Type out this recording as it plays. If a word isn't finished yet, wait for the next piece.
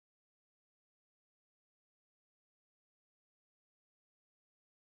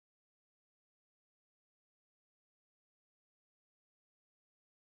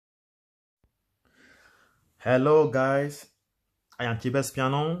Hello guys, I am Chibes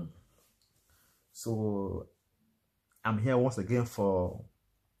Piano. So I'm here once again for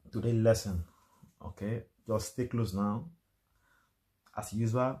today's lesson. Okay, just stay close now as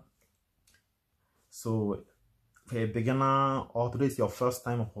usual. So for a beginner or today is your first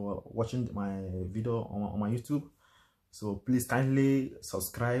time for watching my video on my YouTube, so please kindly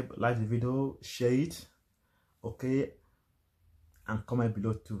subscribe, like the video, share it, okay, and comment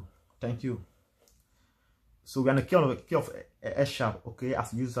below too. Thank you. So we're on the key of A sharp, okay,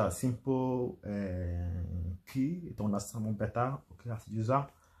 as user, simple key to understand more better, okay, as user.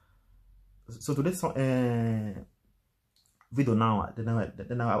 So today's video now,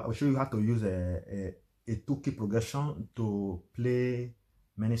 then I will show you how to use a 2-key progression to play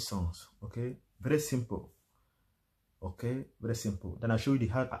many songs, okay, very simple, okay, very simple. Then I'll show you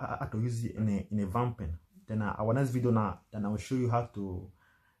how to use it in a vamping. Then our next video now, then I will show you how to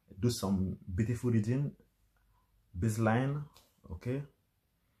do some beautiful reading, baseline, okay.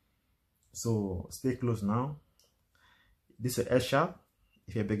 So stay close now. This is A sharp.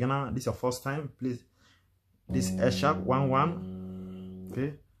 If you're a beginner, this is your first time, please. This is A sharp 1-1,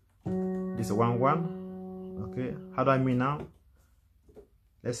 okay. This is 1-1, okay. How do I mean now?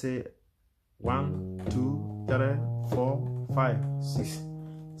 Let's say 1 2 3 4 5 6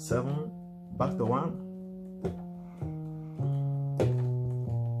 7, back to 1,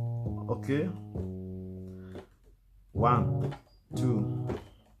 okay. 1 2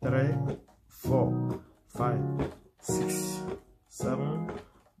 3 4 5 6 7,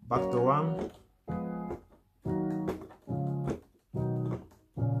 back to 1,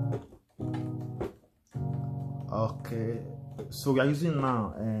 okay. So we are using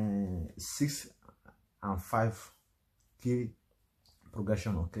now 6 and 5 key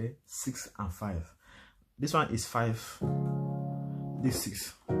progression, okay. 6 and 5. This one is 5, this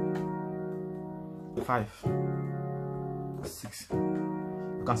 6, 5 6.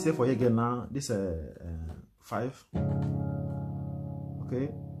 You can say for you again now. This 5,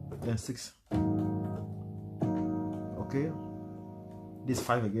 okay, then 6, okay. This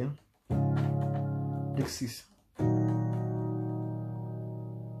 5 again, this 6,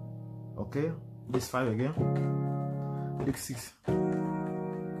 okay. This 5 again, this 6,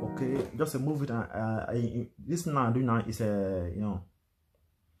 okay. Just move it. This now I do now is the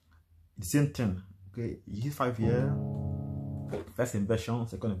same thing, okay. You hit 5 here. First inversion,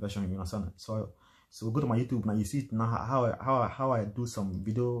 second inversion, you understand? So go to my YouTube now. You see it now how I do some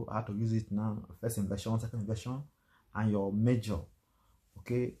video, how to use it now. First inversion, second inversion, and your major,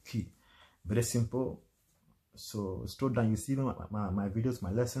 okay, key. Very simple. So scroll down, you see my videos,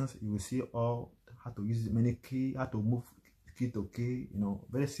 my lessons. You will see all how to use many key, how to move key to key.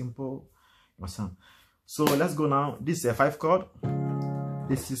 Very simple. You understand? So let's go now. This is a 5 chord.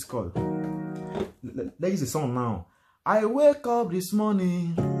 This is 6 chord. Let's use the song now. I wake up this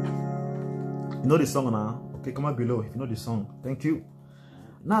morning. You know the song now? Okay, comment below if you know the song. Thank you.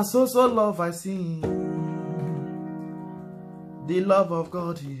 Now so love I sing. The love of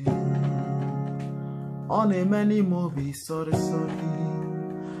God is on a many movies. Sorry.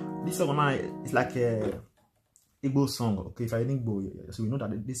 This song now is like a Igbo song. Okay, if I didn't go, so we know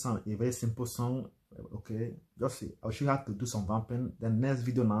that this song is a very simple song. Okay, just see. I'll show you how to do some vamping. Then next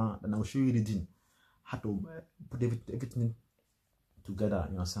video now, then I'll show you reading. How to put everything together,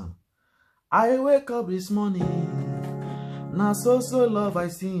 you understand? I wake up this morning, now so love I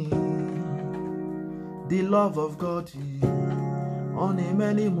sing. The love of God is on a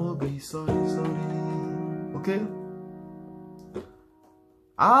many movies. Sorry. Okay.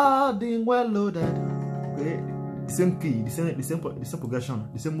 Adding well loaded. Okay. The same key, the same progression,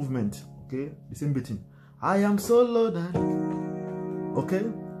 the same movement. Okay. The same beating. I am so loaded.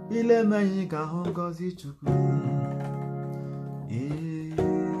 Okay. Ile menyi ka hongozi chukwu.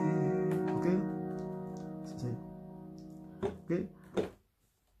 Okay. Okay.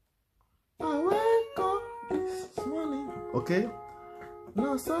 I wake up this morning. Okay.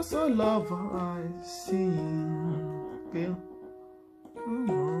 Now so love I see. Okay.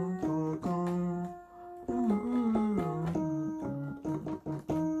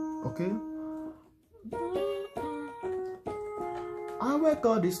 Okay. I wake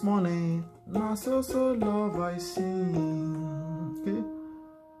up this morning, now so love I sing. Okay,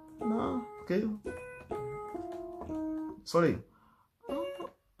 now, okay. Sorry,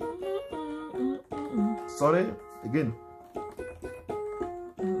 again.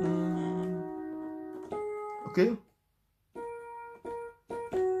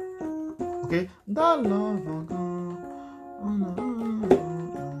 Okay, that love of God.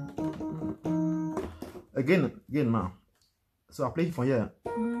 Again now. So I play it from here.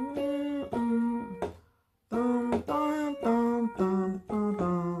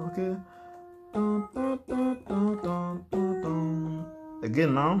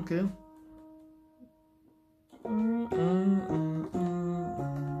 Again now, okay.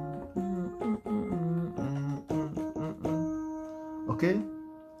 Okay.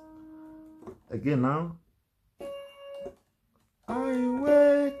 Again now. I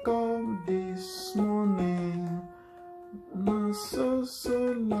wake up this morning, my so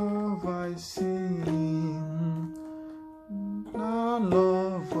love I sing, the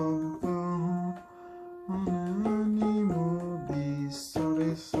love of God, on animal be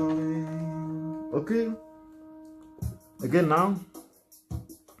sorry. Okay. Again now.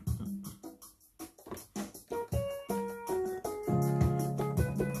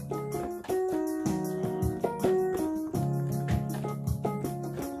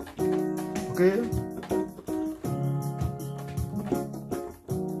 Okay.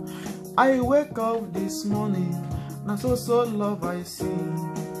 I wake up this morning, now so love I see,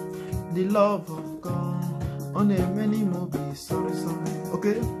 the love of God on a many more be sorry.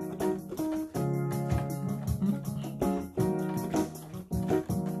 Okay.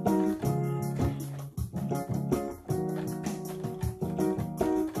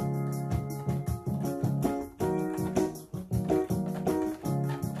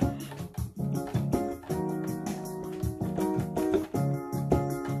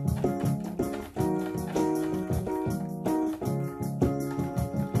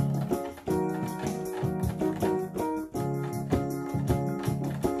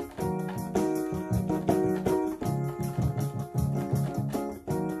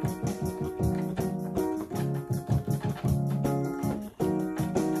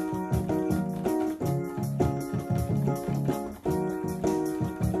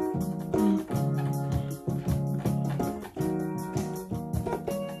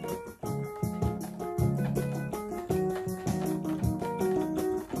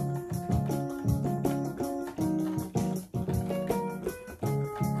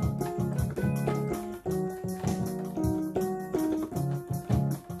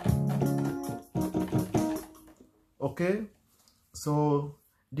 Okay, so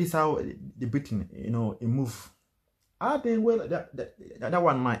this is how the beating, it move. I think well that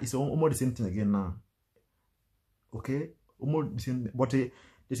one now is almost the same thing again now. Okay, almost the same, but the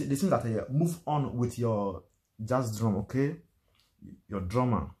thing that move on with your jazz drum. Okay, your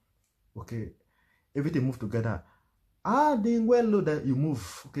drummer. Okay, everything move together. I think well that you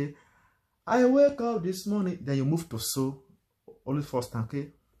move. Okay, I wake up this morning, then you move to so only first time.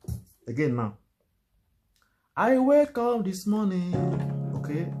 Okay, again now. I wake up this morning,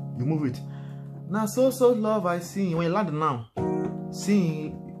 okay, you move it. Now so love I sing. When you land now,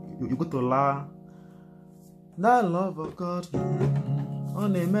 sing, you go to la. That love of God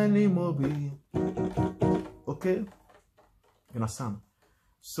on a many movie. Okay, you understand?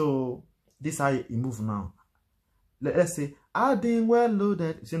 So this how you move now. Let's say I didn't well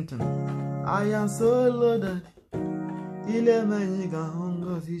loaded. Same thing. I am so loaded.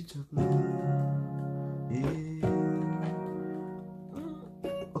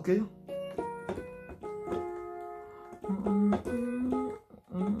 Okay.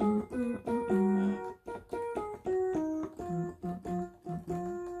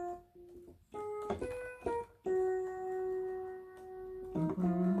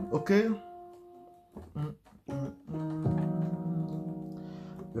 Okay.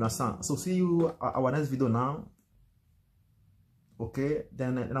 You understand? So see you our next video now. Okay,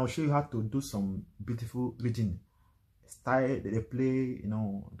 then I'll show you how to do some beautiful reading style that they play,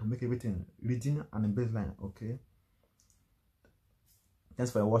 to make everything reading and baseline. Okay,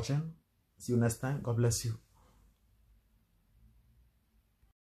 thanks for watching. See you next time. God bless you.